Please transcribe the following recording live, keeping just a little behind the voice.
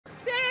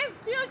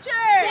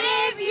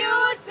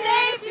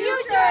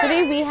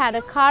had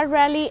a car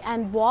rally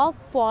and walk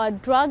for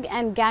drug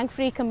and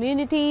gang-free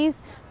communities.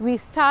 We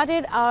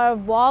started our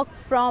walk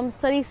from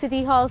Surrey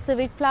City Hall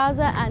Civic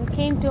Plaza and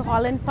came to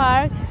Holland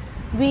Park.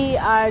 We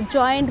are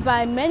joined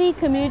by many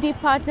community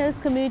partners,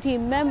 community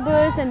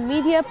members and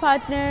media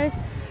partners,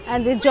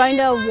 and they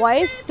joined our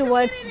voice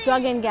towards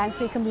drug and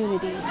gang-free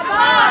communities.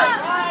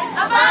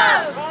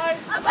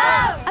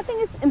 I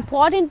think it's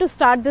important to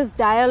start this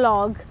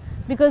dialogue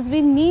because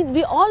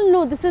we all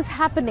know this is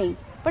happening,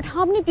 but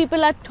how many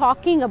people are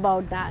talking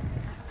about that?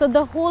 So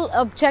the whole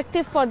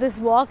objective for this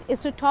walk is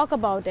to talk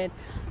about it.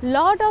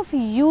 Lot of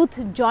youth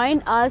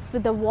join us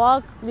with the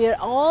walk. We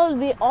all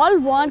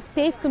want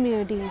safe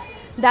communities.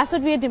 That's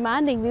what we are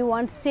demanding. We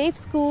want safe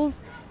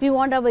schools. We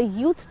want our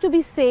youth to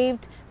be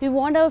saved. We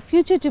want our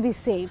future to be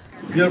saved.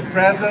 Your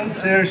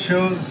presence here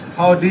shows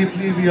how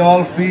deeply we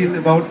all feel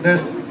about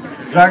this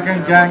drug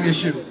and gang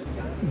issue.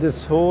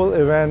 This whole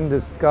event,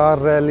 this car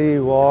rally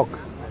walk,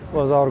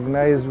 was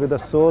organized with the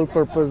sole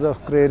purpose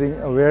of creating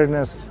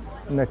awareness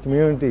in the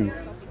community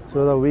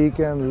so that we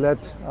can let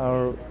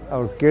our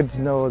kids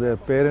know, their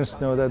parents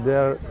know that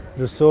there are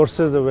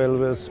resources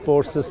available,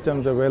 support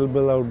systems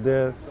available out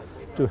there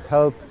to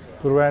help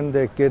prevent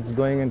their kids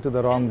going into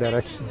the wrong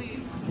direction.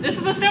 This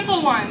is the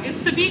simple one.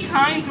 It's to be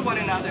kind to one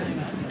another.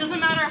 Doesn't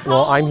matter how.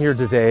 Well, I'm here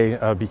today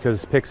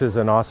because PICS is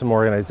an awesome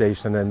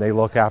organization and they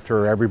look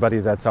after everybody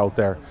that's out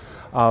there.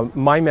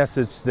 My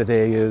message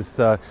today is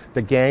the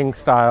gang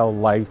style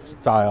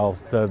lifestyle,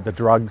 the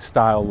drug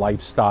style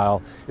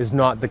lifestyle is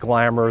not the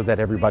glamour that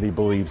everybody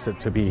believes it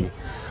to be.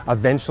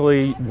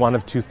 Eventually, one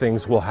of two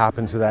things will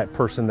happen to that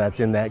person that's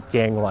in that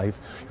gang life.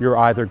 You're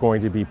either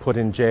going to be put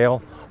in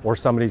jail or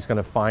somebody's going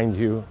to find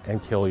you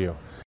and kill you.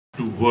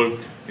 To work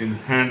in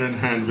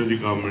hand with the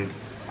government.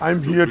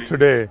 I'm here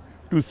today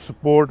to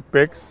support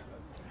PICS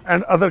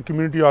and other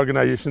community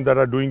organizations that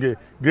are doing a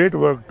great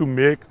work to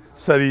make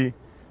Surrey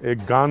a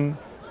gun,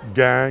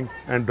 gang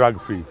and drug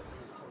free.